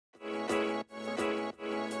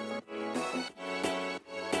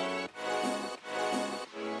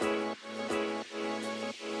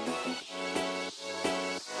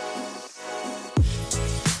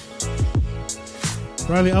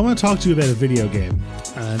Riley, I want to talk to you about a video game,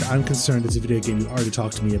 and I'm concerned it's a video game you already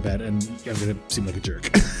talked to me about, and I'm going to seem like a jerk.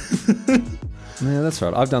 Yeah, that's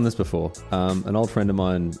right. I've done this before. An old friend of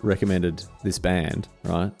mine recommended this band,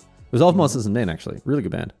 right? It was Of Monsters and Men, actually. Really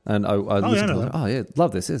good band. And I listened to it. Oh, yeah,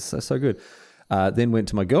 love this. It's so good. Then went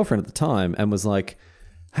to my girlfriend at the time and was like,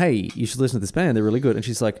 hey, you should listen to this band. They're really good. And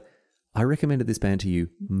she's like, I recommended this band to you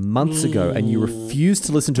months ago, and you refused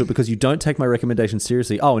to listen to it because you don't take my recommendation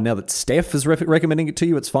seriously. Oh, and now that Steph is recommending it to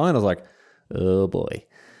you, it's fine. I was like, oh boy,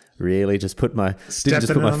 really? Just put my foot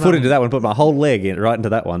into that one, put my whole leg right into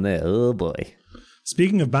that one there. Oh boy.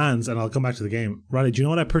 Speaking of bands, and I'll come back to the game, Riley, do you know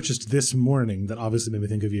what I purchased this morning that obviously made me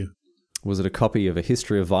think of you? Was it a copy of A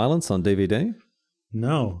History of Violence on DVD?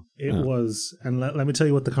 No, it was, and let me tell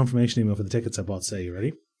you what the confirmation email for the tickets I bought say. You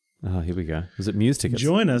ready? Oh, here we go. Was it Muse tickets?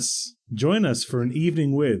 Join us for an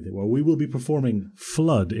evening where we will be performing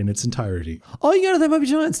Flood in its entirety. Oh, you go to They Might Be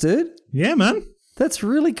Giants, dude? Yeah, man. That's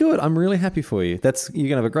really good. I'm really happy for you. You're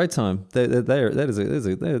gonna have a great time. They're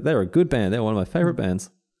a good band. They're one of my favorite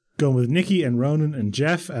bands. Going with Nikki and Ronan and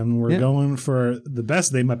Jeff, and we're going for the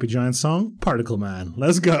best They Might Be Giants song, Particle Man.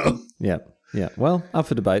 Let's go. Yeah. Well, up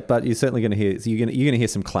for debate, but you're certainly going to hear. You're going to hear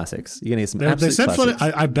some classics. You're going to hear some absolute classics.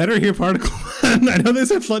 Flood. I better hear Particle Man. I know they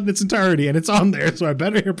said Flood in its entirety, and it's on there, so I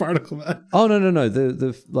better hear Particle Man. Oh no.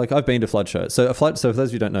 The I've been to Flood shows. So for those of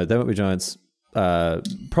you who don't know, They Might Be Giants.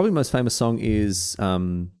 Probably most famous song is Not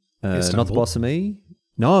the Boss of Me.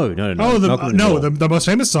 No. Oh, the most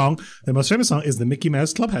famous song. The most famous song is the Mickey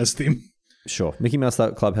Mouse Clubhouse theme. Sure, Mickey Mouse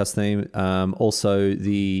Clubhouse theme. Also,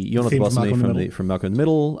 the You're Not the Boss of Me from Malcolm in the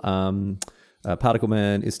Middle. Particle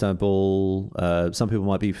Man, Istanbul. Some people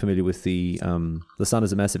might be familiar with the sun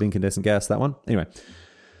is a massive incandescent gas. That one. Anyway,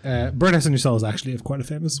 Birdhouse in Your Soul is actually quite a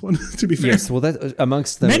famous one. To be fair, yes. Well, that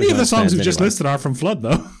amongst them, many of the songs we've just listed are from Flood,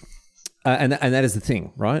 though. And that is the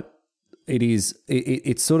thing, right?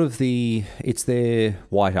 It's sort of it's their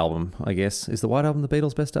White Album, I guess. Is the White Album the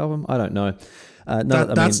Beatles' best album? I don't know.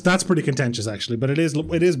 That's pretty contentious, actually, but it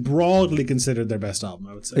is broadly considered their best album,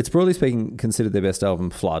 I would say. It's broadly speaking considered their best album,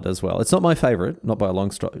 Flood, as well. It's not my favorite, not by a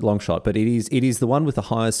long shot, but it is the one with the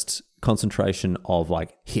highest concentration of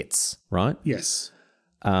like hits, right? Yes.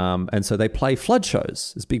 And so they play Flood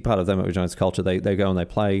shows. It's a big part of They Might Be Giants culture. They go and they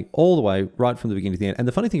play all the way right from the beginning to the end. And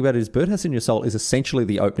the funny thing about it is Birdhouse in Your Soul is essentially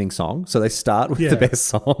the opening song. So they start with the best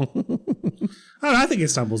song. I think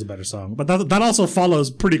Istanbul's a better song, but that also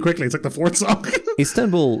follows pretty quickly. It's like the fourth song.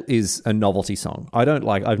 Istanbul is a novelty song.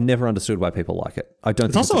 I've never understood why people like it.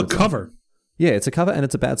 It's also a cover. Song. Yeah, it's a cover and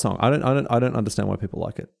it's a bad song. I don't understand why people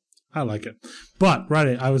like it. I like it. But,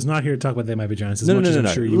 Riley, I was not here to talk about They Might Be Giants. No.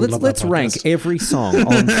 Sure let's rank every song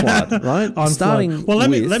on Flood, right? On Starting Flood. Well, let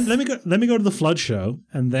me go to the Flood show,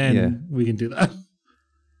 and then we can do that.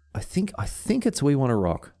 I think it's We Want to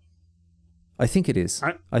Rock. I think it is.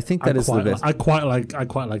 I think that is the best. I quite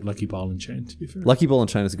like Lucky Ball and Chain, to be fair. Lucky Ball and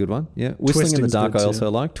Chain is a good one. Yeah. Whistling in the Dark I also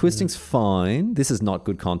like. Twisting's fine. This is not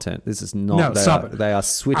good content. This is not. No, stop it. They are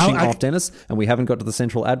switching off, Dennis, and we haven't got to the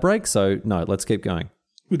central ad break, so no, let's keep going.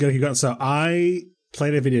 We got to keep going. So I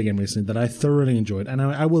played a video game recently that I thoroughly enjoyed, and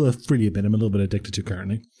I will have freely admit I'm a little bit addicted to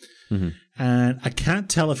currently. Mm-hmm. And I can't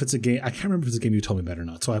tell if it's a game. I can't remember if it's a game you told me about or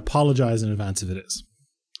not. So I apologize in advance if it is.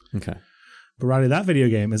 Okay. But Riley, that video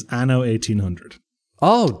game is Anno 1800.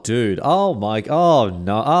 Oh, dude. Oh, Mike. Oh,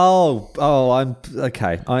 no. Oh, I'm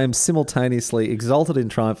okay. I am simultaneously exalted in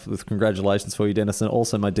triumph with congratulations for you, Dennis, and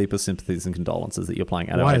also my deepest sympathies and condolences that you're playing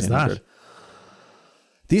Anno 1800. Why is that?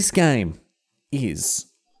 This game is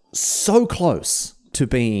so close to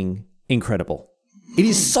being incredible. It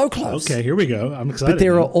is so close. Okay, here we go. I'm excited. But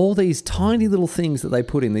there are all these tiny little things that they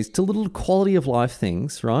put in, these little quality of life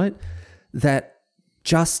things, right, that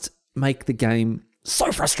just make the game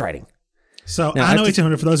so frustrating. So, now, Anno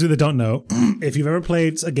 1800, for those of you that don't know, if you've ever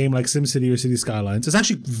played a game like SimCity or City Skylines, it's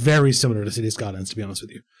actually very similar to City Skylines, to be honest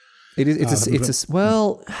with you. It is. It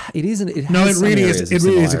isn't. It really is. It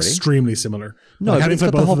really is extremely similar. No, but it's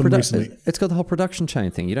got the whole It's got the whole production chain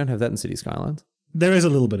thing. You don't have that in City Skylines. There is a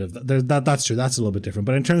little bit of that. That's true. That's a little bit different.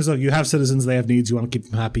 But in terms of you have citizens, they have needs. You want to keep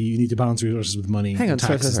them happy. You need to balance resources with money, and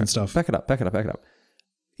taxes and stuff. Back it up.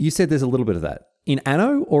 You said there's a little bit of that in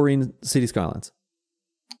Anno or in City Skylines.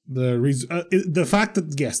 The fact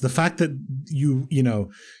that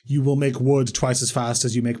you will make wood twice as fast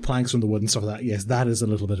as you make planks from the wood and stuff like that. Yes, that is a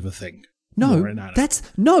little bit of a thing. That's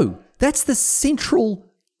the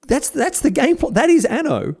central. That's the game plot. That is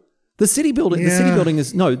Anno. The city building. Yeah.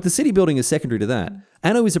 The city building is secondary to that.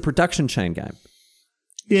 Anno is a production chain game.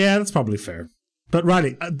 Yeah, that's probably fair. But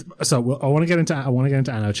Riley, so I want to get into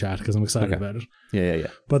Anno chat because I'm excited about it. Yeah.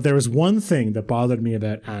 But there was one thing that bothered me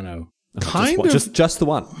about Anno Just the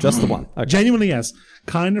one. Okay. Genuinely, yes.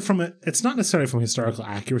 Kind of it's not necessarily from a historical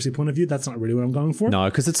accuracy point of view. That's not really what I'm going for. No,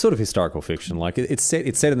 because it's sort of historical fiction. Like it's set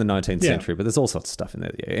in the 19th century, but there's all sorts of stuff in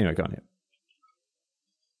there. Yeah. Anyway, go on. Yeah.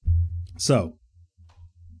 So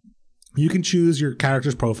you can choose your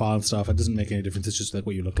character's profile and stuff. It doesn't make any difference. It's just like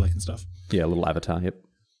what you look like and stuff. Yeah, a little avatar. Yep.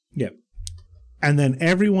 Yep. And then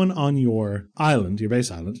everyone on your island, your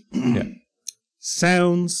base island,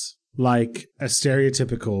 sounds like a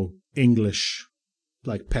stereotypical English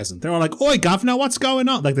like peasant. They're all like, "Oi, governor, what's going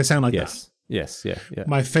on?" Like they sound like that. Yes, yeah.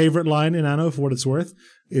 My favorite line in Anno, for what it's worth,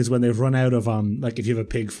 is when they've run out of like if you have a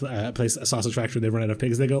pig place, a sausage factory, they've run out of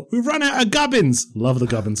pigs. They go, "We've run out of gubbins." Love the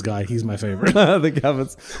gubbins guy. He's my favorite. The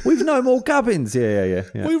gubbins. We've no more gubbins. Yeah.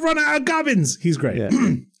 We've run out of gubbins. He's great.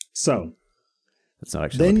 Yeah. So it's not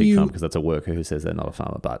actually a pig farm because that's a worker who says they're not a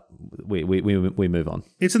farmer. But we move on.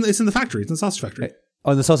 It's in the factory. It's in the sausage factory.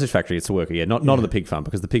 Oh, in the sausage factory, it's a worker. Yeah, not in the pig farm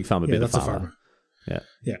because the pig farm would be the farmer.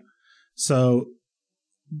 Yeah. So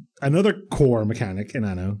another core mechanic in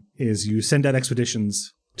Anno is you send out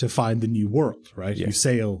expeditions to find the new world, right? Yeah. You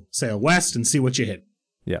sail west and see what you hit.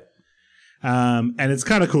 Yeah. And it's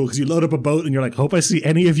kind of cool because you load up a boat and you're like, hope I see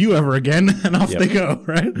any of you ever again, and off they go,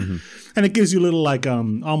 right? Mm-hmm. And it gives you little like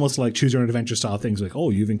almost like choose your own adventure style things like, oh,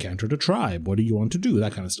 you've encountered a tribe. What do you want to do?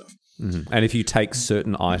 That kind of stuff. Mm-hmm. And if you take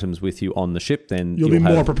certain items with you on the ship, then you'll be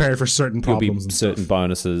more prepared for certain problems. And certain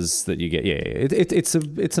bonuses that you get. Yeah.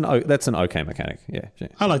 That's an okay mechanic. Yeah.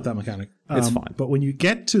 I like that mechanic. It's fine. But when you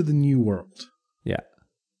get to the new world,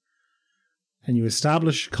 and you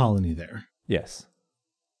establish a colony there, yes,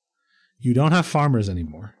 you don't have farmers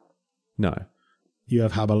anymore. No, you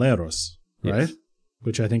have habaleros, right? Yes.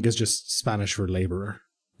 Which I think is just Spanish for laborer.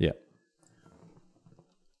 Yeah.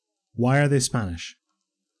 Why are they Spanish?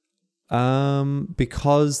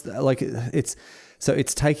 Because like it's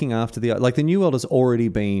taking after the New World has already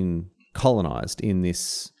been colonized in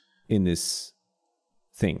this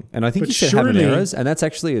thing, and I think you said habaneros, and that's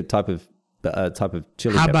actually a type of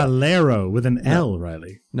chili pepper. Habanero with an L,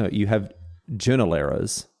 Riley. No, you have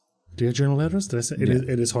jornaleros. Do you have jornaleros? Did I say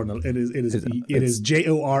it is hornal? It is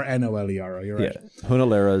JORNOLERO. You're right. Yeah,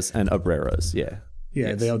 jornaleros and obreros. Yeah. Yeah,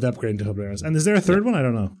 yes. They upgrade into hablaneros. And is there a third one? I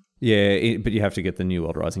don't know. Yeah, but you have to get the New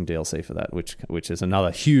World Rising DLC for that, which is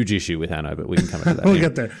another huge issue with Anno, but we can come into that. We'll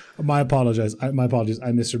get there. My apologies. I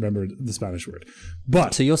misremembered the Spanish word.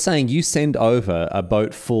 But so you're saying you send over a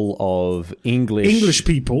boat full of English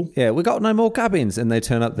people. Yeah, we got no more cabins, and they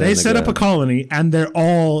turn up there. They set up a colony, and they're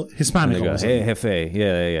all Hispanic. And they go, hey, jefe.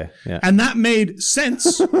 Yeah. And that made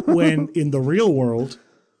sense when in the real world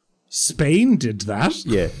Spain did that.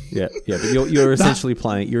 Yeah. But you're essentially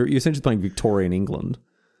playing. You're essentially playing Victorian England.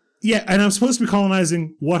 Yeah, and I'm supposed to be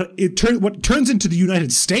colonizing what turns into the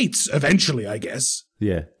United States eventually, I guess.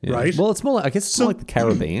 Yeah. Right? Well, it's more like, I guess it's more like the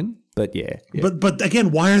Caribbean, but yeah. But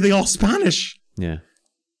again, why are they all Spanish? Yeah.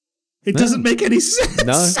 It doesn't make any sense.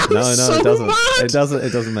 No, it doesn't. Mad. It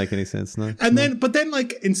doesn't make any sense. No. And then, but then,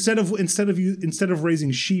 like instead of raising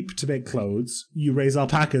sheep to make clothes, you raise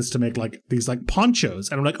alpacas to make like these like ponchos.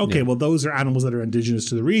 And I'm like, okay, well, those are animals that are indigenous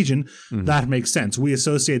to the region. Mm-hmm. That makes sense. We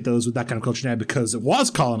associate those with that kind of culture now because it was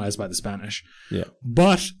colonized by the Spanish. Yeah.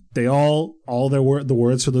 But they the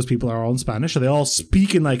words for those people are all in Spanish. So they all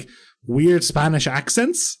speak in like weird Spanish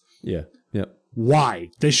accents. Yeah.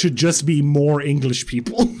 Why? They should just be more English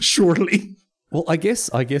people, surely. Well, I guess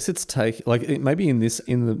it's maybe in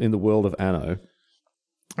the world of Anno.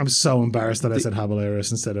 I'm so embarrassed that I said habaleros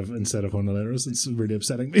instead of jornaleros. It's really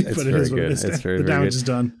upsetting me. But it is what it is. The damage is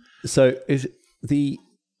done. So the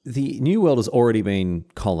New World has already been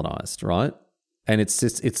colonized, right? And it's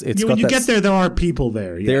when you get there are people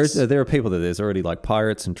there. Yes. There are people there. There's already like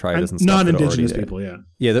pirates and traders and stuff. Non-indigenous people, yeah.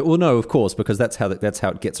 Yeah, well, no, of course, because that's how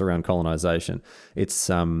it gets around colonization. It's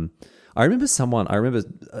I remember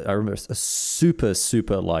a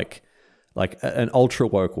super like an ultra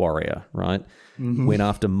woke warrior, right? Mm-hmm. Went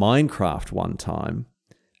after Minecraft one time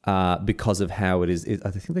because of how it is. I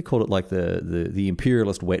think they called it like the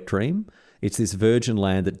imperialist wet dream. It's this virgin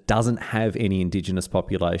land that doesn't have any indigenous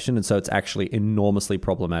population, and so it's actually enormously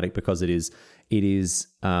problematic because it's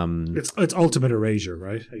ultimate erasure,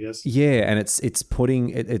 right? I guess. Yeah, and it's saying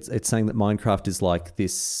that Minecraft is like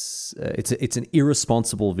this. It's an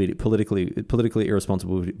irresponsible politically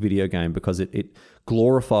irresponsible video game because it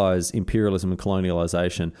glorifies imperialism and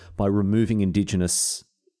colonialization by removing indigenous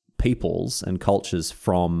peoples and cultures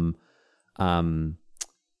from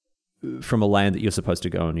a land that you're supposed to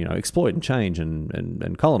go and exploit and change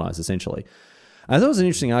and colonize essentially. And that was an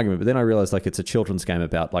interesting argument, but then I realized like it's a children's game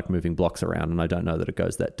about like moving blocks around, and I don't know that it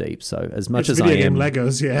goes that deep. So as much as I am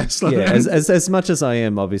Legos, yes. As much as I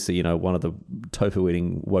am obviously, you know, one of the tofu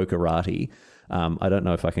eating wokerati, I don't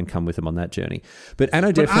know if I can come with them on that journey. But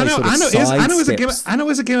Anno definitely Anno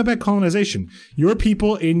is a game about colonization. Your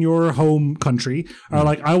people in your home country are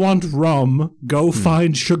like, I want rum, go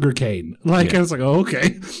find sugarcane. Like, and it's like, oh,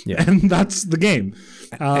 okay. Yeah. And that's the game.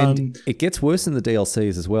 And it gets worse in the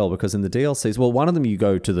DLCs as well, because in the DLCs, well, one of them you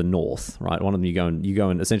go to the north, right? One of them you go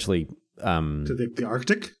and essentially to the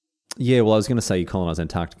Arctic. Yeah, well, I was going to say you colonize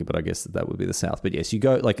Antarctica, but I guess that would be the south. But yes, you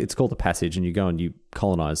go, like, it's called the Passage, and you go and you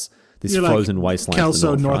colonize this frozen wasteland.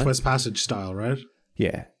 Kelso Northwest Passage style, right?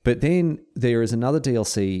 Yeah, but then there is another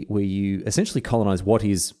DLC where you essentially colonize what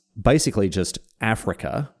is basically just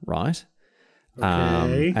Africa, right?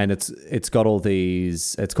 Okay. And it's got all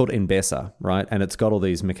these. It's called Mbesa, right? And it's got all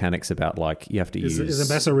these mechanics about like you have to use. Is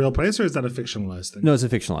Mbesa a real place or is that a fictionalized thing? No, it's a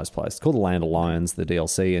fictionalized place. It's called the Land of Lions, the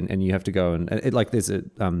DLC, and you have to go and it, like there's a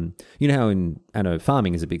you know how in Anno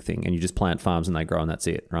farming is a big thing, and you just plant farms and they grow and that's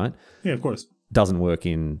it, right? Yeah, of course. Doesn't work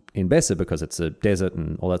in Mbesa because it's a desert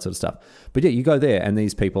and all that sort of stuff. But yeah, you go there and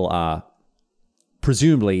these people are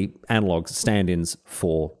presumably analog stand-ins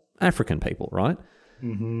for African people, right?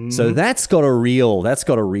 Mm-hmm. So that's got a real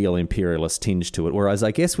imperialist tinge to it. Whereas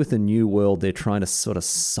I guess with the New World, they're trying to sort of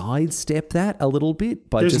sidestep that a little bit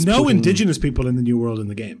by There's no indigenous people in the New World in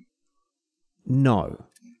the game. No.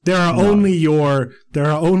 There are only your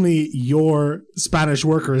Spanish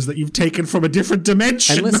workers that you've taken from a different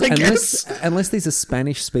dimension. Unless these are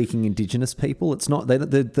Spanish-speaking indigenous people, it's not.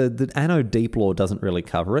 The Anno Deep Lore doesn't really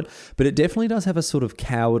cover it, but it definitely does have a sort of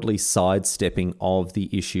cowardly sidestepping of the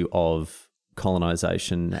issue of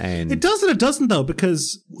colonization. And it does and it doesn't though,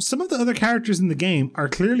 because some of the other characters in the game are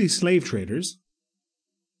clearly slave traders.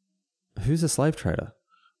 Who's a slave trader?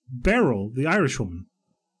 Beryl, the Irish woman.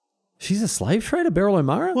 She's a slave trader, Beryl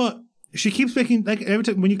O'Mara? Well, she keeps making like every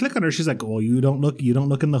time when you click on her, she's like, "Oh, you don't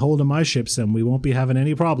look in the hold of my ships, and we won't be having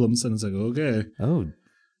any problems." And it's like, okay.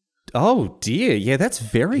 Oh dear, yeah, that's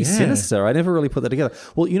very sinister. I never really put that together.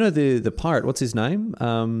 Well, you know the pirate, what's his name?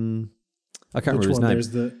 I can't remember his name. There's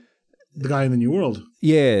the guy in the New World.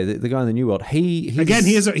 Yeah, the guy in the New World. He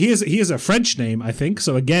is a French name, I think.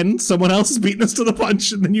 So again, someone else is beating us to the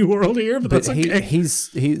punch in the New World here, but that's okay. His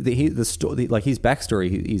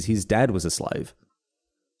backstory is his dad was a slave.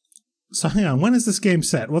 So hang on, when is this game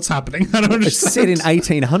set? What's happening? I don't understand. It's set in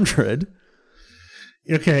 1800.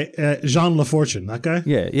 Okay, Jean Lafortune, that guy?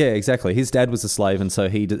 Yeah, exactly. His dad was a slave, and so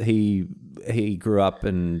he grew up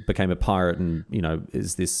and became a pirate, and you know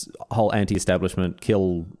is this whole anti-establishment,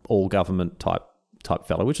 kill all government type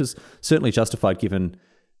fellow, which is certainly justified given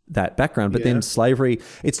that background. But then slavery,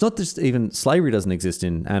 it's not just even slavery doesn't exist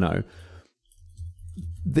in Anno.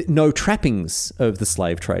 No trappings of the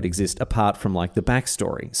slave trade exist apart from like the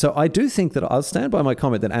backstory. So I do think that I'll stand by my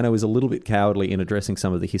comment that Anno is a little bit cowardly in addressing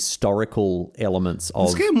some of the historical elements of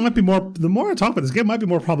this game. Might be more. The more I talk about this game, might be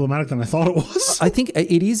more problematic than I thought it was. I think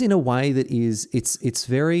it is in a way that is it's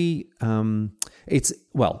very it's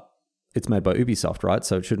made by Ubisoft, right?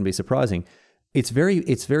 So it shouldn't be surprising. It's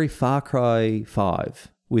very Far Cry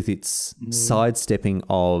 5 with its sidestepping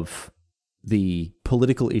of the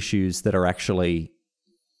political issues that are actually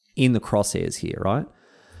in the crosshairs here, right?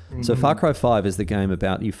 Mm-hmm. So Far Cry 5 is the game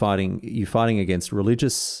about you fighting against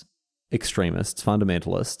religious extremists,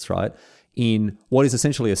 fundamentalists, right? In what is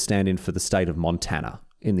essentially a stand-in for the state of Montana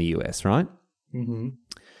in the US, right? Mm-hmm.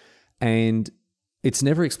 And it's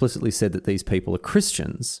never explicitly said that these people are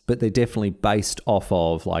Christians, but they're definitely based off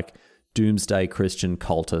of like doomsday Christian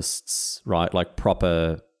cultists, right? Like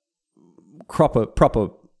proper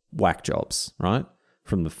whack jobs, right?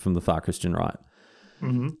 From the far Christian right.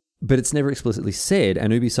 Mm-hmm. But it's never explicitly said,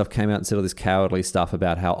 and Ubisoft came out and said all this cowardly stuff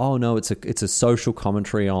about how, oh no, it's a social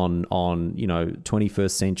commentary on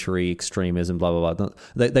 21st century extremism, blah blah blah.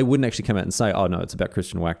 They wouldn't actually come out and say, oh no, it's about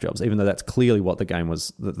Christian whack jobs, even though that's clearly what the game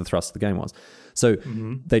was, the thrust of the game was. So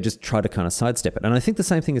they just try to kind of sidestep it, and I think the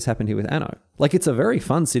same thing has happened here with Anno. Like it's a very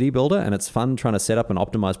fun city builder, and it's fun trying to set up and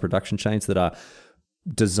optimize production chains that are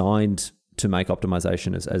designed to make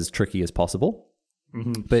optimization as tricky as possible.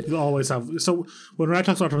 Mm-hmm. But you always have. So when Rad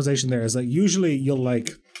talks about optimization, there is like usually you'll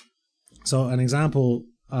like. So an example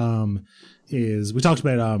is we talked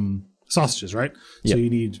about sausages, right? Yep. So you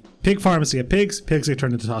need pig farms to get pigs. Pigs get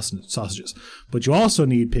turned into sausages, but you also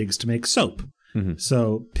need pigs to make soap. Mm-hmm.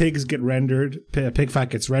 So pigs get rendered, pig fat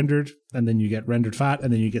gets rendered, and then you get rendered fat,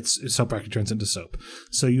 and then you get soap actually turns into soap.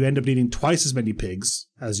 So you end up needing twice as many pigs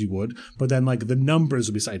as you would, but then like the numbers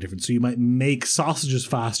will be slightly different. So you might make sausages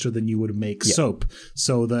faster than you would make soap.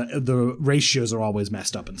 So the ratios are always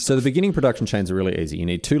messed up and stuff. So the beginning production chains are really easy. You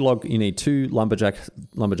need two lumberjack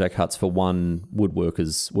huts for one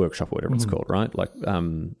woodworker's workshop, whatever it's called, right? Like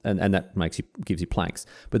and that gives you planks.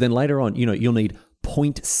 But then later on, you'll need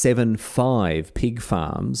 0.75 pig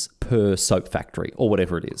farms per soap factory or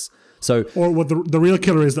whatever it is. So, or what the real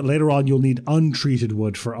killer is that later on you'll need untreated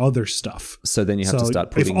wood for other stuff. So then you have to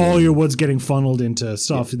start putting. If all your wood's getting funneled into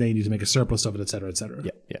stuff, then you need to make a surplus of it, et cetera, et cetera.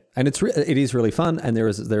 Yeah. And it is really fun, and there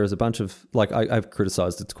is a bunch of like I've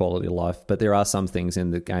criticized its quality of life, but there are some things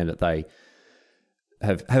in the game that they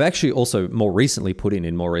have actually also more recently put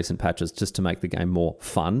in more recent patches just to make the game more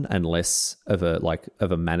fun and less of a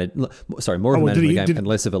management game and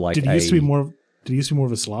less of a like. Did it used to be more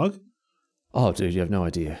of a slog? Oh, dude, you have no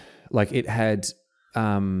idea. Like it had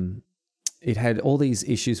all these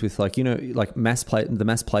issues with like the mass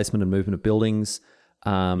placement and movement of buildings.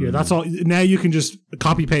 That's all. Now you can just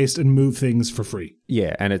copy paste and move things for free.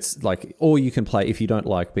 Yeah, and it's like, or you can play if you don't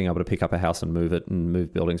like being able to pick up a house and move it and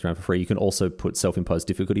move buildings around for free. You can also put self-imposed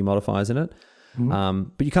difficulty modifiers in it,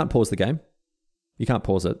 but you can't pause the game. You can't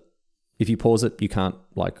pause it. If you pause it, you can't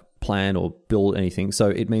like plan or build anything. So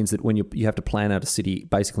it means that when you have to plan out a city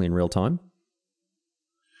basically in real time.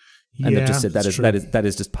 And they've just said that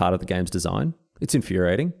is just part of the game's design. It's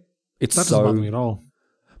infuriating. That doesn't bother me at all.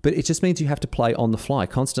 But it just means you have to play on the fly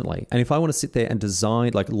constantly. And if I want to sit there and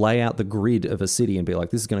design, like lay out the grid of a city and be like,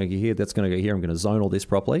 this is going to go here, that's going to go here, I'm going to zone all this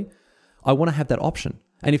properly, I want to have that option.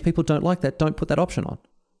 And if people don't like that, don't put that option on.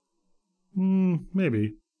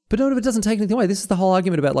 Maybe. But no, it doesn't take anything away. This is the whole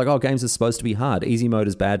argument about like, games are supposed to be hard. Easy mode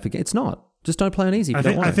is bad for games. It's not. Just don't play on easy. I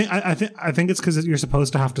think it's because you're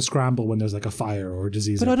supposed to have to scramble when there's like a fire or a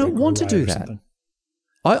disease. But I don't want to do that.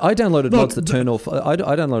 I downloaded mods that turn off. I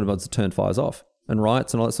downloaded mods that turn fires off and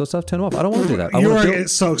riots and all that sort of stuff. Turn them off. I don't want to do that.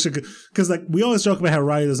 It's so because like we always joke about how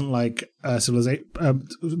Riot doesn't like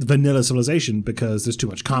vanilla Civilization because there's too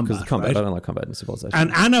much combat. Because the combat, right? I don't like combat in Civilization.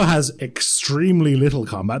 And Anno has extremely little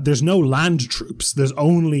combat. There's no land troops. There's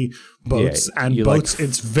only boats and boats.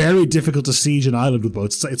 It's very difficult to siege an island with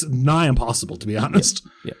boats. It's nigh impossible, to be honest.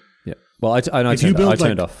 Yeah. Well, I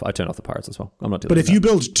turned off the pirates as well. I'm not doing that. But if you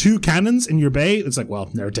build 2 cannons in your bay, it's like,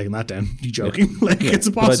 well, never taking that down. You joking? It's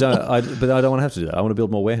impossible. But I don't want to have to do that. I want to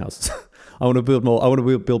build more warehouses. I want to build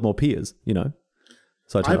more piers.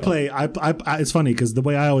 So I play. It's funny because the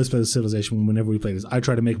way I always play Civilization whenever we play this, I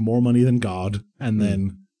try to make more money than God, and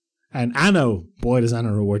then. And Anno, boy, does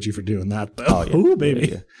Anno reward you for doing that, though. Oh, yeah. Ooh,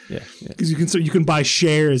 baby. Yeah. Because you can buy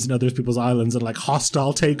shares in other people's islands and like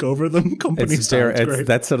hostile take over them. Companies.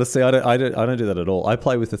 That's sort of I don't do that at all. I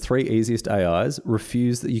play with the 3 easiest AIs.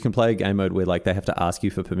 Refuse that you can play a game mode where like they have to ask you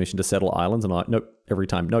for permission to settle islands, and I'm like, nope, every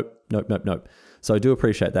time, nope. So I do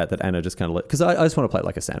appreciate that Anno just kind of because I just want to play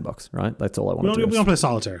like a sandbox, right? That's all I want to do. We don't play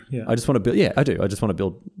solitaire. Yeah, I just want to build. Yeah, I do. I just want to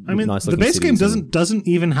build. I mean, nice the base game doesn't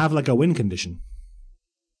even have like a win condition.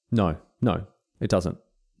 No, it doesn't.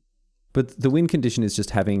 But the win condition is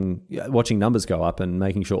just watching numbers go up and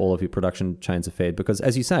making sure all of your production chains are fed. Because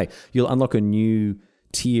as you say, you'll unlock a new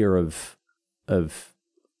tier of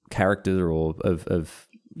character or of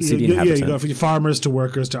city inhabitants. You go from farmers to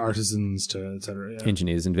workers to artisans to et cetera. Yeah.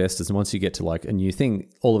 Engineers, investors. And once you get to like a new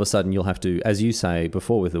thing, all of a sudden you'll have to, as you say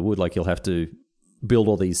before with the wood, like you'll have to build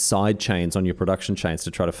all these side chains on your production chains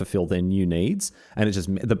to try to fulfill their new needs, and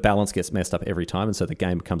the balance gets messed up every time, and so the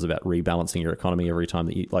game becomes about rebalancing your economy every time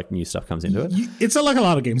that new stuff comes into it. It's like a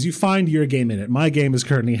lot of games. You find your game in it. My game is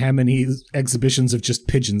currently how many exhibitions of just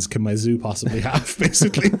pigeons can my zoo possibly have,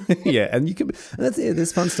 basically. Yeah, and you can. And that's it.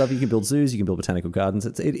 There's fun stuff. You can build zoos. You can build botanical gardens.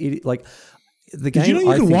 It like the game. Did you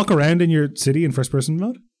know you can walk around in your city in first person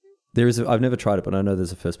mode? There is. I've never tried it, but I know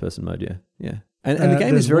there's a first person mode. Yeah. And the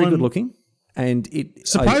game is very good looking. And it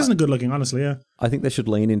surprisingly good looking, honestly. Yeah, I think they should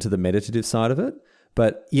lean into the meditative side of it.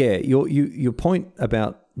 But yeah, your point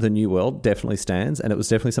about the new world definitely stands, and it was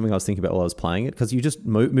definitely something I was thinking about while I was playing it, because you just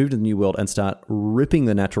move to the new world and start ripping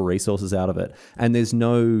the natural resources out of it, and there's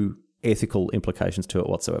no ethical implications to it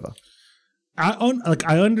whatsoever.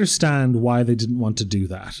 I understand why they didn't want to do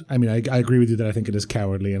that. I mean, I agree with you that I think it is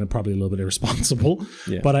cowardly and probably a little bit irresponsible.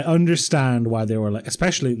 Yeah. But I understand why they were like,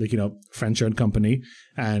 especially like, French-owned company,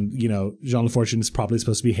 and Jean Lafortune is probably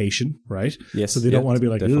supposed to be Haitian, right? Yes. So they don't want to be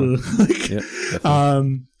like,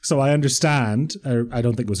 ugh. So I understand, I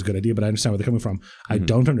don't think it was a good idea, but I understand where they're coming from. I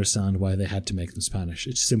don't understand why they had to make them Spanish.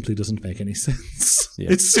 It simply doesn't make any sense.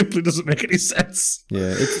 Yeah. It simply doesn't make any sense.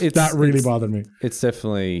 Yeah, that really bothered me. It's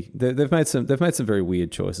definitely they've made some very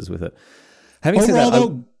weird choices with it. Having Overall, said that,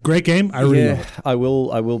 though, great game. I really love it. I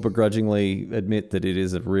will begrudgingly admit that it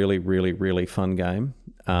is a really, really, really fun game.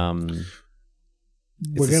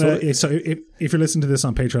 We're gonna so if you're listening to this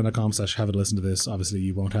on patreon.com/have a listen to this, obviously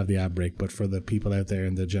you won't have the ad break, but for the people out there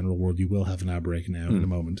in the general world, you will have an ad break now in a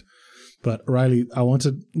moment. But Riley, I want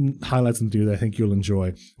to highlight something to you that I think you'll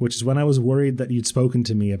enjoy, which is when I was worried that you'd spoken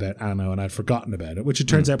to me about Anno and I'd forgotten about it, which it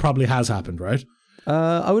turns out probably has happened, right?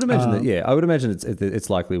 I would imagine that. Yeah, I would imagine it's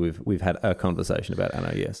likely we've had a conversation about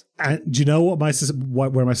Anno. Yes. And do you know where my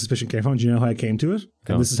suspicion came from? Do you know how I came to it?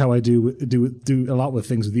 And this is how I do a lot with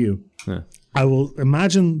things with you. Yeah. I will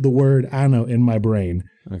imagine the word Anno in my brain.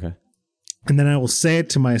 Okay. And then I will say it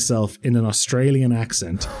to myself in an Australian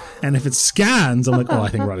accent. And if it scans, I'm like, oh, I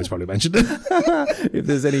think Riley's probably mentioned it. If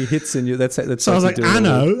there's any hits in you, that's so I was like,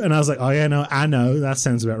 Anno. And I was like, oh, yeah, no, Anno. That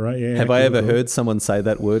sounds about right. Yeah. Have I ever heard someone say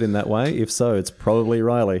that word in that way? If so, it's probably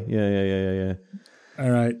Riley. Yeah. All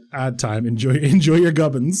right. Ad time. Enjoy your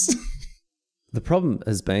gubbins. The problem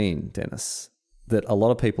has been, Dennis, that a lot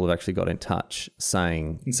of people have actually got in touch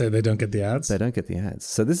saying... And say they don't get the ads? They don't get the ads.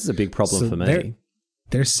 So this is a big problem for me.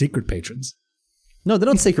 They're secret patrons. No, they're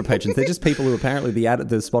not secret patrons. They're just people who apparently the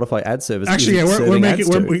Spotify ad service. Actually, yeah,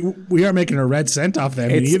 we are making a red cent off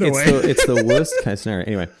them either way. It's the worst case scenario.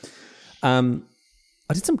 Anyway, I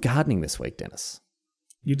did some gardening this week, Dennis.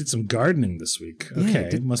 You did some gardening this week. Okay,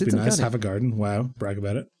 yeah, must be nice to have a garden. Wow, brag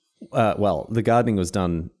about it. Well, the gardening was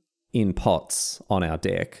done in pots on our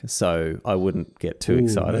deck, so I wouldn't get too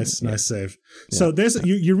excited. Nice save. Yeah. So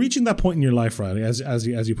you're reaching that point in your life, Riley, as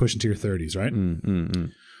you push into your 30s, right?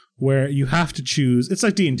 Where you have to choose. It's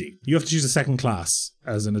like D&D. You have to choose a second class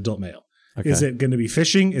as an adult male. Okay. Is it going to be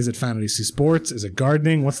fishing? Is it fantasy sports? Is it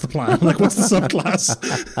gardening? What's the plan? Like, what's the subclass?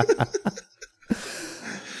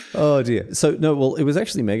 Oh dear. So no, well, it was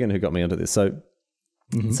actually Megan who got me onto this. So,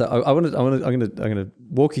 so I'm going to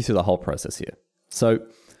walk you through the whole process here. So,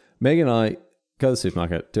 Megan and I go to the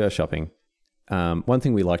supermarket, do our shopping. One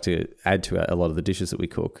thing we like to add to a lot of the dishes that we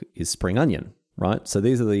cook is spring onion, right? So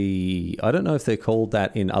these are I don't know if they're called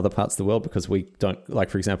that in other parts of the world because we don't,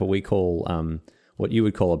 like, for example, we call what you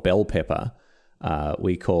would call a bell pepper,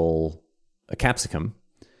 we call a capsicum.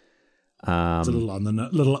 It's a little on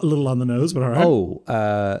the nose, but all right.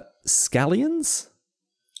 Oh, scallions?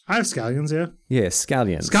 I have scallions, yeah. Yeah,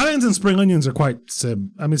 scallions. Scallions and spring onions are quite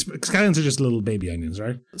I mean, scallions are just little baby onions,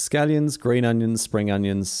 right? Scallions, green onions, spring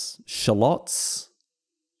onions, shallots.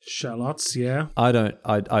 Shallots, yeah. I don't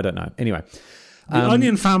know. Anyway. The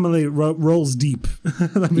onion family rolls deep.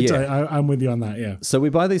 Let me tell you, I'm with you on that, yeah. So we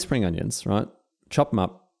buy these spring onions, right? Chop them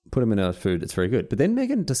up, put them in our food. It's very good. But then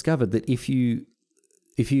Megan discovered that if you,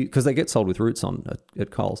 because they get sold with roots on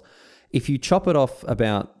at Coles, if you chop it off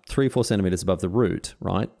about 3-4 centimeters above the root,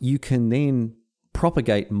 right, you can then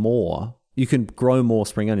propagate more. You can grow more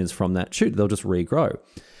spring onions from that shoot. They'll just regrow.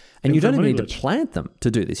 And you don't even need to plant them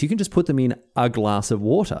to do this. You can just put them in a glass of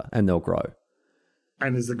water and they'll grow.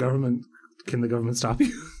 And can the government stop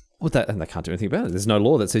you? Well, and they can't do anything about it. There's no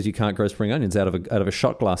law that says you can't grow spring onions out of a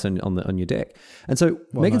shot glass on your deck. And so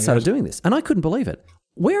Megan started doing this, and I couldn't believe it.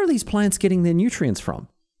 Where are these plants getting their nutrients from?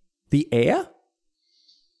 The air?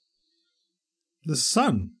 The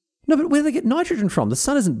sun. No, but where do they get nitrogen from? The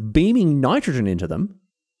sun isn't beaming nitrogen into them.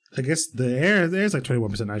 I guess there's like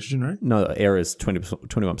 21% nitrogen, right? No, the air is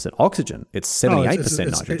 21% oxygen. It's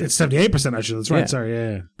 78% nitrogen. It's 78% nitrogen. That's right. Yeah. Sorry,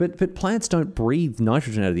 yeah. But plants don't breathe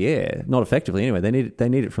nitrogen out of the air, not effectively anyway. They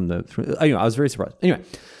need it from anyway, I was very surprised. Anyway,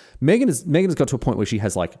 Megan has got to a point where she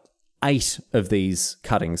has like 8 of these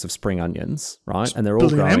cuttings of spring onions, right? And they're all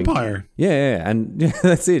growing. An empire. Yeah, and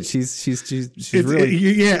that's it. She's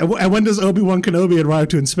really And when does Obi-Wan Kenobi arrive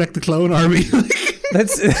to inspect the clone army?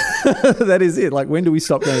 That is it. Like, when do we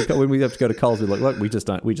stop going? When we have to go to Coles, we're like, look, we just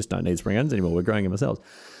don't need spring onions anymore. We're growing them ourselves.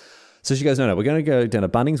 So she goes, no, we're going to go down to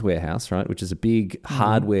Bunnings Warehouse, right, which is a big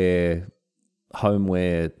hardware,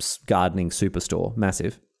 homeware, gardening superstore,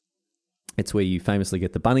 massive. It's where you famously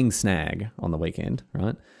get the Bunnings snag on the weekend,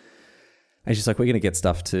 right? And she's like, we're going to get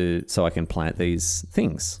stuff so I can plant these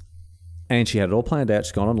things. And she had it all planned out.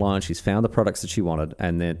 She's gone online. She's found the products that she wanted.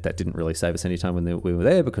 And then that didn't really save us any time when we were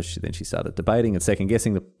there because she started debating and second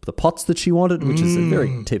guessing the pots that she wanted, which is a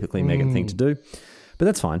very typically Megan thing to do. But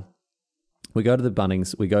that's fine. We go to the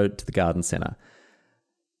Bunnings. We go to the garden centre.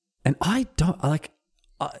 And I've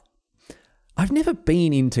never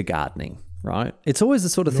been into gardening. right? It's always the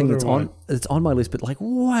sort of thing that's on my list, but like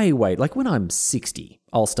way, like when I'm 60,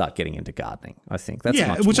 I'll start getting into gardening. I think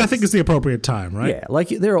that's which I think is the appropriate time, right? Yeah, like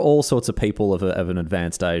there are all sorts of people of an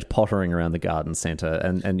advanced age pottering around the garden centre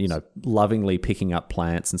and lovingly picking up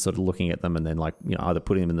plants and sort of looking at them and then either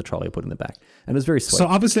putting them in the trolley or putting them back. And it's very sweet. So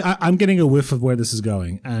obviously, I'm getting a whiff of where this is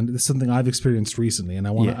going, and it's something I've experienced recently, and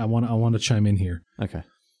I want to chime in here. Okay.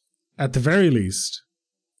 At the very least,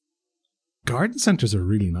 garden centres are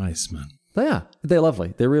really nice, man. They are. They're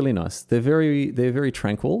lovely. They're really nice. They're very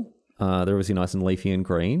tranquil. They're obviously nice and leafy and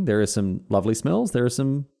green. There are some lovely smells. There are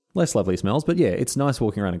some less lovely smells. But yeah, it's nice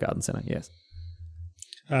walking around a garden centre, yes.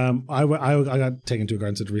 I got taken to a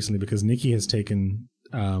garden centre recently because Nikki has taken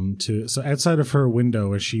so outside of her window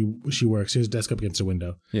where she works, she has a desk up against a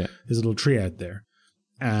window. Yeah. There's a little tree out there.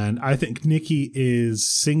 And I think Nikki is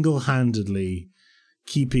single-handedly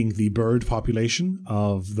keeping the bird population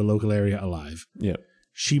of the local area alive. Yeah.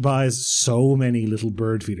 She buys so many little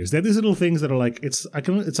bird feeders. They're these little things that are like it's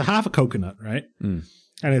a half a coconut, right? Mm.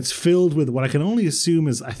 And it's filled with what I can only assume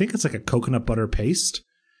is I think it's like a coconut butter paste.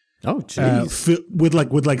 Oh, jeez.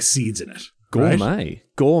 With seeds in it.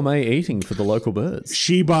 Gourmet eating for the local birds.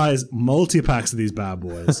 She buys multi-packs of these bad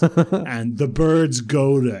boys, and the birds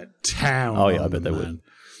go to town. Oh yeah, I bet they would.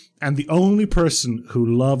 And the only person who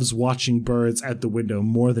loves watching birds out the window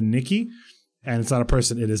more than Nikki, and it's not a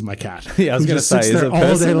person, it is my cat. Yeah, I was going to say, is it a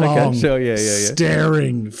all day long, okay, sure, yeah.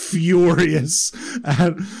 staring, furious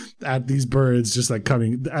at these birds, just like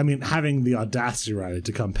coming. I mean, having the audacity, right,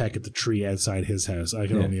 to come peck at the tree outside his house. I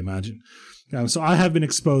can only imagine. So I have been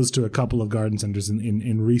exposed to a couple of garden centers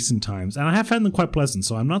in recent times, and I have found them quite pleasant.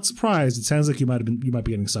 So I'm not surprised. It sounds like you might be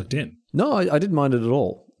getting sucked in. No, I didn't mind it at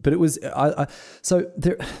all. But it was so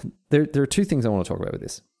there are two things I want to talk about with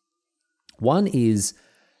this. One is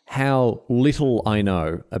how little I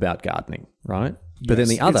know about gardening, right? But then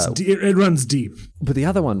the other, it runs deep. But the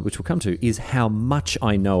other one, which we'll come to, is how much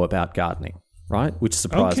I know about gardening, right? Which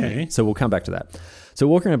surprised me. So we'll come back to that. So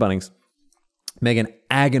walking around Bunnings, Megan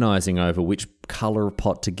agonizing over which color of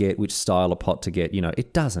pot to get, which style of pot to get.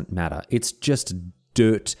 It doesn't matter. It's just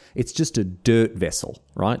dirt. It's just a dirt vessel,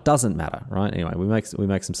 right? Doesn't matter, right? Anyway, we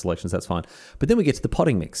make some selections. That's fine. But then we get to the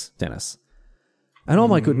potting mix, Dennis. And oh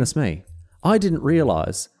my goodness me, I didn't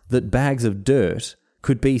realize that bags of dirt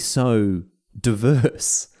could be so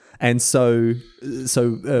diverse and so such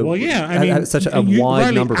a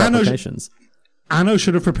wide number of applications. Anno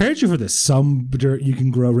should have prepared you for this. Some dirt you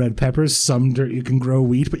can grow red peppers, some dirt you can grow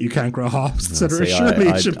wheat, but you can't grow hops, etc.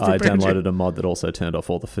 I downloaded a mod that also turned off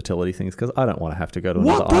all the fertility things because I don't want to have to go to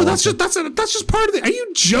another island. That's just part of it. Are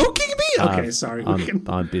you joking me? Okay, sorry.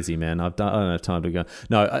 I'm busy, man. I don't have time to go.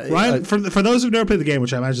 No, Ryan. For those who've never played the game,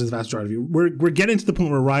 which I imagine is the vast majority of you, we're getting to the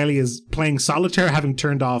point where Riley is playing solitaire, having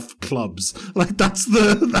turned off clubs. Like that's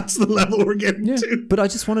the level we're getting to. But I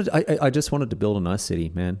just wanted to build a nice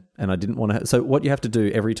city, man, and I didn't want to. So what you have to do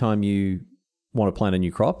every time you want to plant a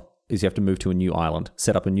new crop is you have to move to a new island,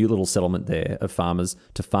 set up a new little settlement there of farmers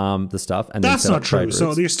to farm the stuff, and that's then not true.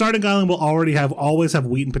 So your starting island will always have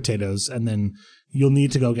wheat and potatoes, and then you'll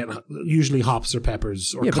need to go get usually hops or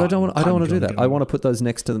peppers. Or but I don't want to do that. I want to put those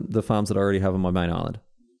next to the farms that I already have on my main island.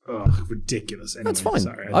 Oh, ridiculous! Anyway, that's fine.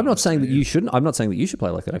 Sorry, I'm not saying that you shouldn't. I'm not saying that you should play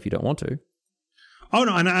like that if you don't want to. Oh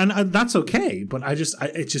no, and that's okay. But I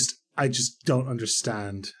just don't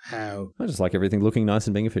understand how. I just like everything looking nice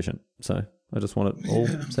and being efficient. So I just want it all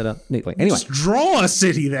set up neatly. Anyway, just draw a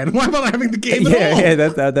city then. Why bother having the game at all? Yeah,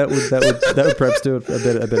 that would perhaps do a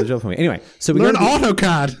better job for me. Anyway, so we learn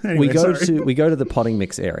AutoCAD. Anyway, we go to the potting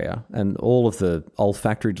mix area and all of the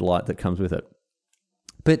olfactory delight that comes with it.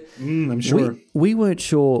 But I'm sure we weren't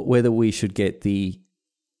sure whether we should get the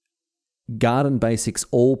Garden Basics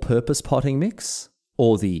all-purpose potting mix,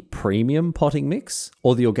 or the premium potting mix,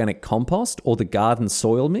 or the organic compost, or the garden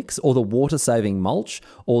soil mix, or the water-saving mulch,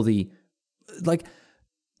 or there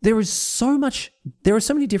are so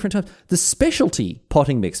many different types. The specialty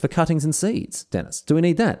potting mix for cuttings and seeds, Dennis. Do we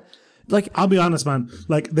need that? I'll be honest, man.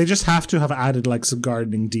 They just have to have added some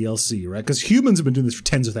gardening DLC, right? Because humans have been doing this for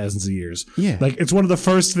tens of thousands of years. Yeah. It's one of the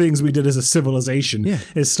first things we did as a civilization. Yeah.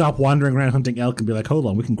 Is stop wandering around hunting elk and be like, hold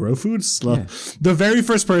on, we can grow food. Yeah. The very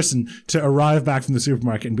first person to arrive back from the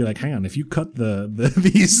supermarket and be like, hang on, if you cut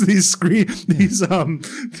these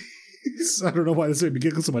I don't know why this made me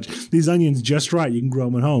giggle so much. These onions just right, you can grow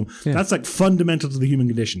them at home. Yeah. That's fundamental to the human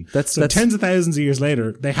condition. That's tens of thousands of years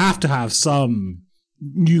later, they have to have some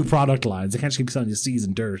new product lines. They can't just keep selling you seeds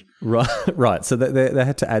and dirt. Right. So they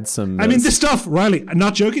had to add some. I mean, this stuff, Riley, I'm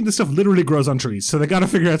not joking. This stuff literally grows on trees. So they got to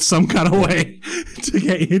figure out some kind of way to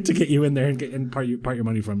get you in there and part your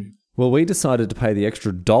money from you. Well, we decided to pay the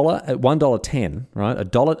extra $1 at $1.10, right?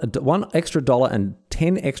 $1 extra dollar and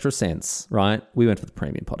 10 extra cents, right? We went for the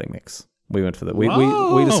premium potting mix. We went for the we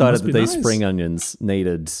decided that these spring onions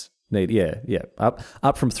needed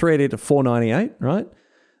up from $3.80 to $4.98, right?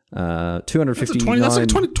 259. That's like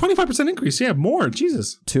 25% increase. Yeah, more.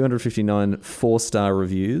 Jesus. 259 4-star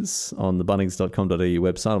reviews on the Bunnings.com.au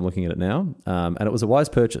website. I'm looking at it now, and it was a wise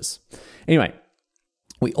purchase. Anyway,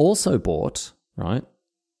 we also bought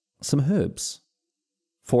some herbs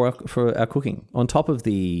for our cooking on top of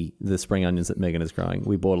the spring onions that Megan is growing.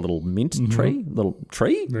 We bought a little mint tree.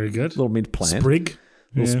 Very good. Little mint plant. Sprig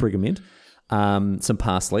of mint. Some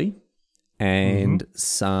parsley and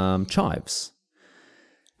some chives.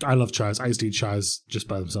 I love chives. I used to eat chives just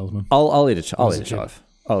by themselves, man. I'll eat a chive. I'll eat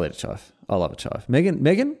a chive. I love a chive.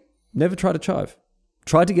 Megan, never tried a chive.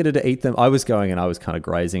 Tried to get her to eat them. I was going and I was kind of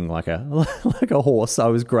grazing like a horse. I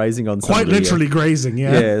was grazing on some literally grazing,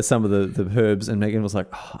 yeah. Yeah, some of the herbs. And Megan was like,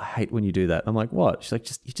 "Oh, I hate when you do that." I'm like, "What?" She's like,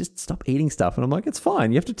 "You just stop eating stuff." And I'm like, "It's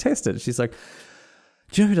fine. You have to test it." She's like,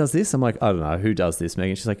 "Do you know who does this?" I'm like, "I don't know. Who does this,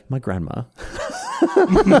 Megan?" She's like, "My grandma."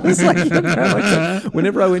 It's like,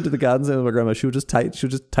 whenever I went to the garden center with my grandma, she'll just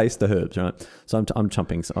taste the herbs, right? So I'm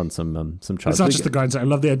chomping on some chives. It's not just the garden center. I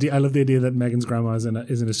love the idea that Megan's grandma is in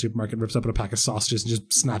a supermarket, rips up a pack of sausages and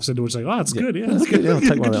just snaps into it. It's like, oh, it's good. Yeah, it's good. Yeah, I'll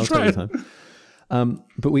take one of those.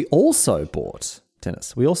 But we also bought,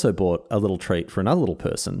 Dennis, a little treat for another little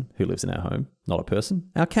person who lives in our home. Not a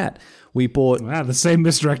person, our cat. We bought... Wow, the same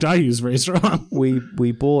misdirect I use, very strong.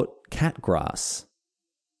 We bought cat grass.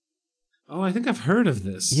 Oh, I think I've heard of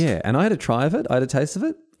this. Yeah, and I had a try of it. I had a taste of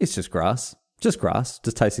it. It's just grass. Just grass.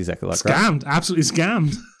 Just tastes exactly like grass. Scammed. Absolutely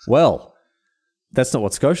scammed. Well, that's not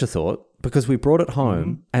what Scotia thought, because we brought it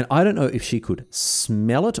home, and I don't know if she could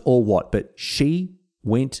smell it or what, but she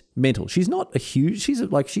went mental. She's not a huge...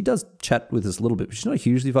 she does chat with us a little bit, but she's not a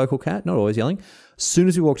hugely vocal cat, not always yelling. As soon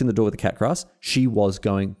as we walked in the door with the cat grass, she was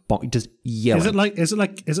going just yelling. Is it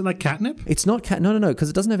like catnip? It's not cat. No, because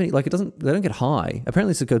it doesn't have any, they don't get high. Apparently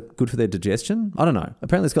it's good for their digestion. I don't know.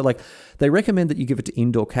 Apparently it's got they recommend that you give it to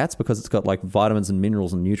indoor cats because it's got vitamins and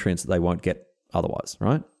minerals and nutrients that they won't get otherwise,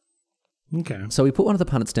 right? Okay. So we put one of the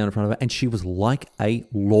punnets down in front of her and she was like a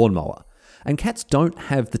lawnmower. And cats don't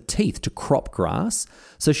have the teeth to crop grass,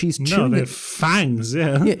 so she's chewing they have fangs,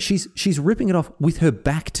 yeah. Yeah, she's ripping it off with her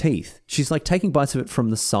back teeth. She's taking bites of it from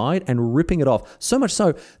the side and ripping it off, so much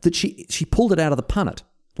so that she pulled it out of the punnet,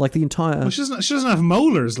 the entire... Well, she doesn't have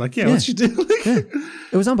molars, what's she doing? Yeah.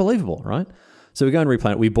 It was unbelievable, right? So we go and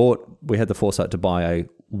replant it. We had the foresight to buy a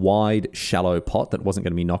wide, shallow pot that wasn't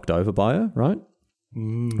going to be knocked over by her, right?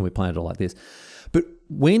 And we planted it like this. But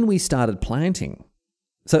when we started planting...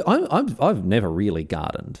 So I've never really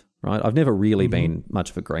gardened, right? I've never really been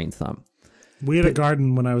much of a green thumb. We had a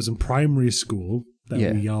garden when I was in primary school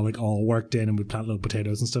that we all worked in, and we'd plant little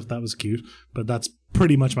potatoes and stuff. That was cute. But that's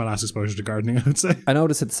pretty much my last exposure to gardening, I would say. And I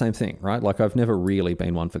would have said the same thing, right? I've never really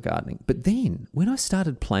been one for gardening. But then when I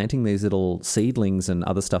started planting these little seedlings and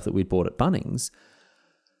other stuff that we'd bought at Bunnings,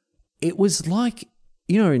 it was like,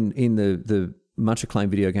 in the much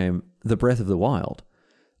acclaimed video game, The Breath of the Wild,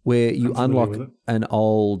 where you unlock an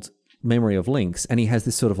old memory of Link's, and he has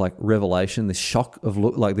this sort of revelation, this shock of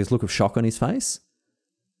this look of shock on his face.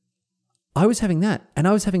 I was having that, and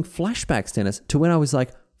I was having flashbacks, Dennis, to when I was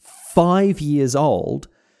 5 years old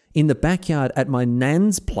in the backyard at my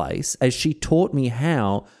nan's place as she taught me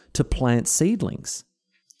how to plant seedlings.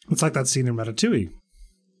 It's like that scene in Ratatouille.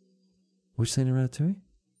 Which scene in Ratatouille?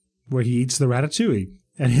 Where he eats the ratatouille,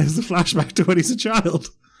 and he has the flashback to when he's a child.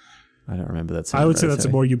 I don't remember that scene. I would say that's a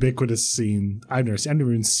more ubiquitous scene. I've never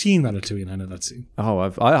even seen Ratatouille, and I know that scene. Oh,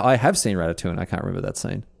 I have seen Ratatouille, and I can't remember that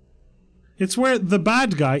scene. It's where the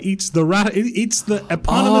bad guy eats the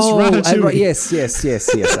eponymous ratatouille. Yes.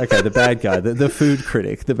 Okay, the bad guy, the food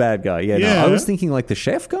critic, the bad guy. Yeah. No, I was thinking the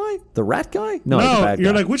chef guy, the rat guy. No, the bad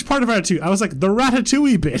guy. You're which part of Ratatouille? I was the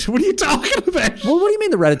ratatouille bit. What are you talking about? Well, what do you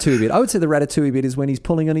mean the ratatouille bit? I would say the ratatouille bit is when he's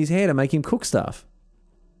pulling on his hair to make him cook stuff.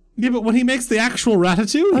 Yeah, but when he makes the actual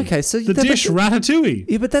ratatouille. Okay, so the dish ratatouille.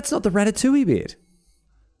 Yeah, but that's not the ratatouille bit.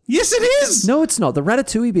 Yes, it is. No, it's not. The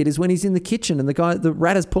ratatouille bit is when he's in the kitchen and the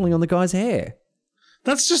rat is pulling on the guy's hair.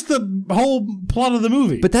 That's just the whole plot of the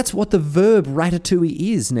movie. But that's what the verb ratatouille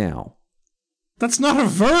is now. That's not a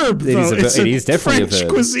verb, though. It is definitely French a verb.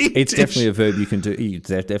 Cuisine it's dish. Definitely a verb you can do. It's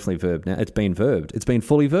definitely a verb now. It's been verbed. It's been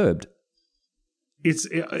fully verbed.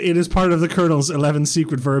 It is part of the Colonel's 11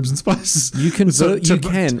 secret verbs and spices. You can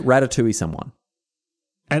ratatouille someone.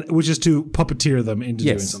 And which is to puppeteer them into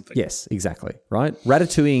doing something. Yes, exactly. Right?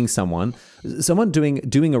 Ratatouilleing someone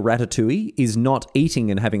doing a ratatouille is not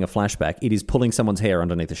eating and having a flashback. It is pulling someone's hair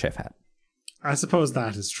underneath a chef hat. I suppose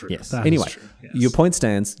that is true. Yes. That anyway, is true. Yes. your point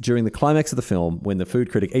stands. During the climax of the film, when the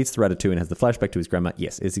food critic eats the ratatouille and has the flashback to his grandma,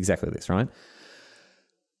 yes, it's exactly this, right?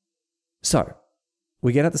 So,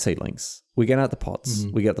 we get out the seedlings. We get out the pots.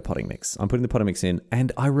 We get the potting mix. I'm putting the potting mix in.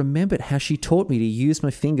 And I remembered how she taught me to use my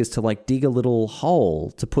fingers to like dig a little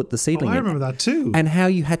hole to put the seedling in. I remember that too. And how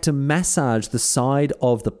you had to massage the side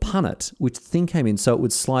of the punnet, which the thing came in so it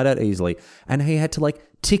would slide out easily. And how you had to like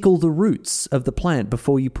tickle the roots of the plant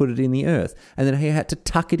before you put it in the earth. And then how you had to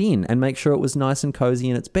tuck it in and make sure it was nice and cozy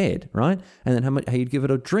in its bed, right? And then how you'd give it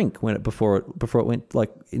a drink before it went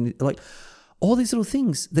like all these little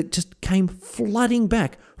things that just came flooding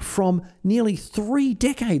back from nearly 3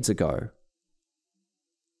 decades ago.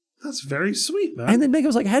 That's very sweet, man. And then Megan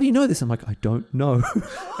was like, how do you know this? I'm like, I don't know.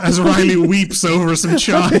 As Riley weeps over some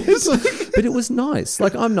chives. But it was nice.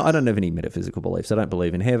 Like, I don't have any metaphysical beliefs. I don't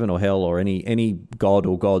believe in heaven or hell or any god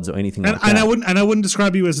or gods or anything like that. And I wouldn't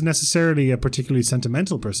describe you as necessarily a particularly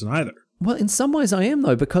sentimental person either. Well, in some ways I am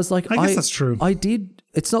though, because like I guess that's true. I did.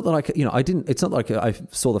 It's not that I didn't. It's not like I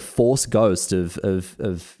saw the force ghost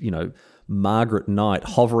of Margaret Knight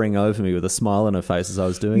hovering over me with a smile on her face as I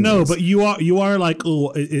was doing No, this. but you are like,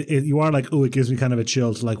 it gives me kind of a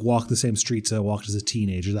chill to like walk the same streets I walked as a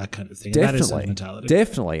teenager, that kind of thing. Definitely, that is sentimentality.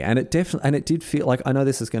 Definitely. And it did feel like, I know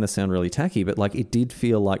this is going to sound really tacky, but like it did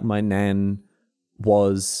feel like my nan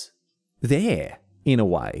was there in a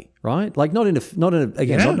way, right? Like not in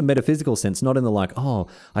a metaphysical sense, not in the like, oh,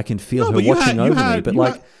 I can feel her watching over me, but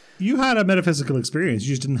like. You had a metaphysical experience. You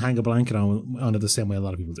just didn't hang a blanket on it the same way a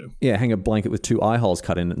lot of people do. Yeah, hang a blanket with 2 eye holes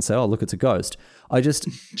cut in it and say, oh, look, it's a ghost. I just...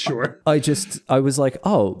 Sure. I was like,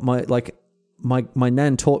 oh, my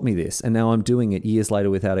nan taught me this, and now I'm doing it years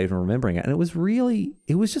later without even remembering it. And it was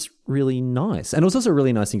just really nice. And it was also a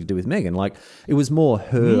really nice thing to do with Megan. Like, it was more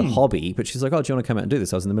her hobby, but she's like, oh, do you want to come out and do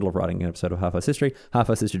this? I was in the middle of writing an episode of Half-Ice History,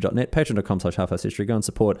 halficehistory.net, patreon.com/halficehistory. Go and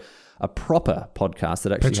support a proper podcast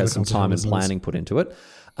that actually has some time and planning put into it.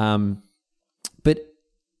 But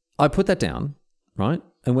I put that down, right?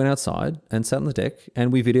 And went outside and sat on the deck,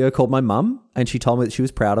 and we video called my mum, and she told me that she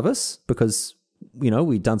was proud of us because,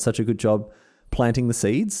 we'd done such a good job planting the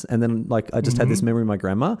seeds. And then like, I just had this memory of my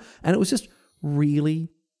grandma, and it was just really,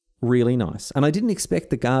 really nice. And I didn't expect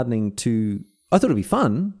the gardening I thought it'd be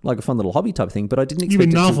fun, like a fun little hobby type thing, but I didn't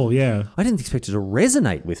expect yeah. I didn't expect it to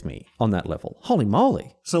resonate with me on that level. Holy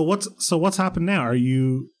moly. So what's happened now?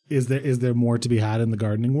 Is there more to be had in the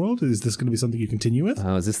gardening world? Is this going to be something you continue with?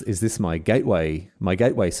 Is this my gateway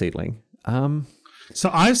seedling? So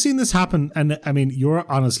I've seen this happen, and I mean, your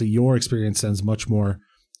experience sounds much more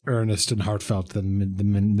earnest and heartfelt than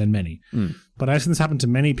many. But I've seen this happen to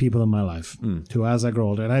many people in my life who, as I grow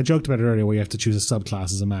older, and I joked about it earlier, where you have to choose a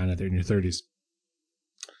subclass as a man in your 30s,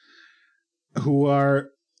 who are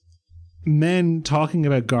men talking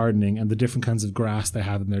about gardening and the different kinds of grass they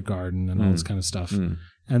have in their garden and all this kind of stuff.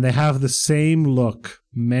 And they have the same look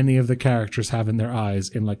many of the characters have in their eyes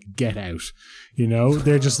in like Get Out.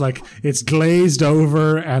 They're just like, it's glazed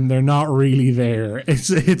over and they're not really there. It's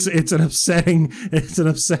an upsetting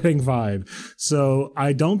vibe. So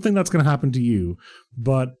I don't think that's going to happen to you,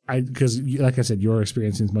 but because like I said, your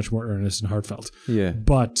experience seems much more earnest and heartfelt. Yeah.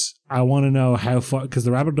 But I want to know how far, because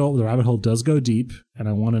the rabbit hole does go deep, and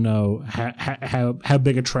I want to know how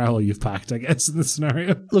big a trowel you've packed, I guess, in this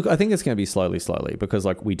scenario. Look, I think it's going to be slowly, because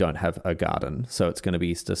like we don't have a garden, so it's going to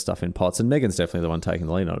be just stuff in pots, and Megan's definitely the one taking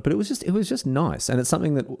the lead on it. But it was just nice, and it's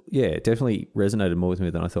something that definitely resonated more with me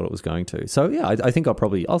than I thought it was going to. So yeah, I think I'll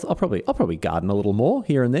probably garden a little more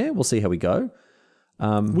here and there. We'll see how we go.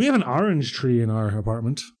 We have an orange tree in our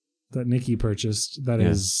apartment that Nikki purchased. That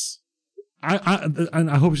is, and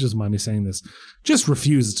I hope she doesn't mind me saying this, just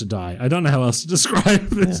refuses to die. I don't know how else to describe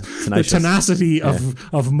this. The tenacity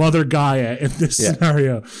of Mother Gaia in this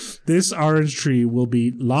scenario. This orange tree will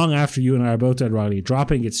be, long after you and I are both dead, Riley,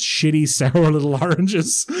 dropping its shitty, sour little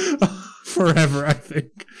oranges forever, I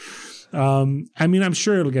think. I mean, I'm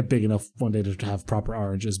sure it'll get big enough one day to have proper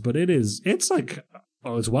oranges, but it's like,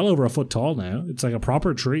 it's well over a foot tall now. It's like a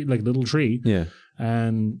proper tree, like little tree. Yeah.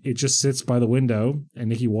 And it just sits by the window, and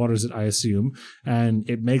Nikki waters it, I assume, and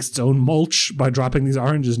it makes its own mulch by dropping these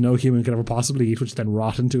oranges no human could ever possibly eat, which then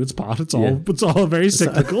rot into its pot. It's all very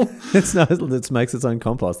cyclical. It makes its own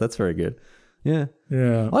compost. That's very good. Yeah.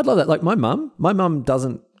 Yeah. I'd love that. Like my mum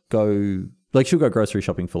doesn't go, like she'll go grocery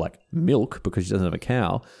shopping for like milk because she doesn't have a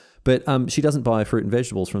cow, but she doesn't buy fruit and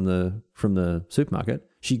vegetables from the supermarket.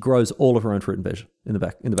 She grows all of her own fruit and veg in the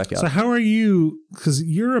backyard. So how are you? Because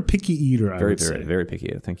you're a picky eater, I would say. Very, very picky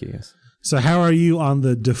eater. Thank you. Yes. So how are you on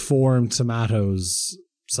the deformed tomatoes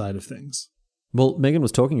side of things? Well, Megan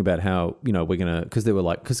was talking about how, we're going to,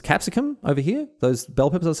 because capsicum over here, those bell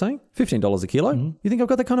peppers I was saying, $15 a kilo. Mm-hmm. You think I've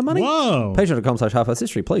got that kind of money? Whoa. Patreon.com/half-assed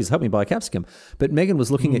history. Please help me buy capsicum. But Megan was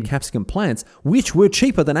looking at capsicum plants, which were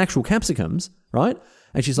cheaper than actual capsicums, right?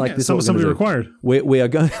 And she's like, this is somebody required. We are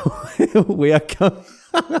going,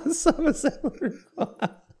 Somerset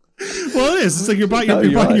required. Well, it is. It's like you're buying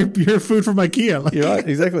your food from IKEA. You're right.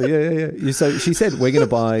 Exactly. Yeah. So she said, we're going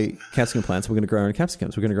to buy capsicum plants. We're going to grow our own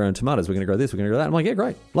capsicums. We're going to grow our own tomatoes. We're going to grow this. We're going to grow that. I'm like, yeah,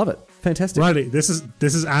 great. Love it. Fantastic. Righty. This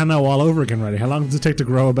is Anna all over again, Righty. How long does it take to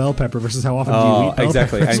grow a bell pepper versus how often do you eat bell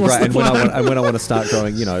exactly. peppers? And when I want to start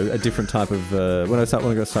growing, a different type of, when I want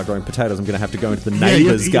to start growing potatoes, I'm going to have to go into the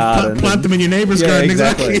neighbor's garden. Plant them in your neighbor's garden.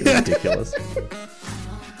 Exactly. Ridiculous.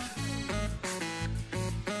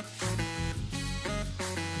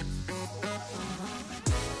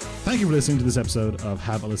 Thank you for listening to this episode of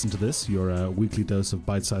Have a Listen to This, your weekly dose of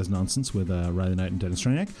bite-sized nonsense with Riley Knight and Dennis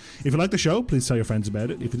Triniak. If you like the show, please tell your friends about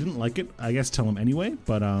it. If you didn't like it, I guess tell them anyway,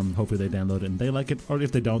 but hopefully they download it and they like it. Or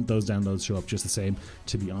if they don't, those downloads show up just the same,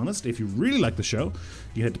 to be honest. If you really like the show,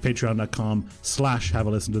 you head to patreon.com/have a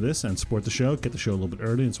listen to this and support the show, get the show a little bit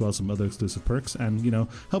early, as well as some other exclusive perks, and,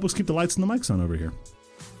 help us keep the lights and the mics on over here.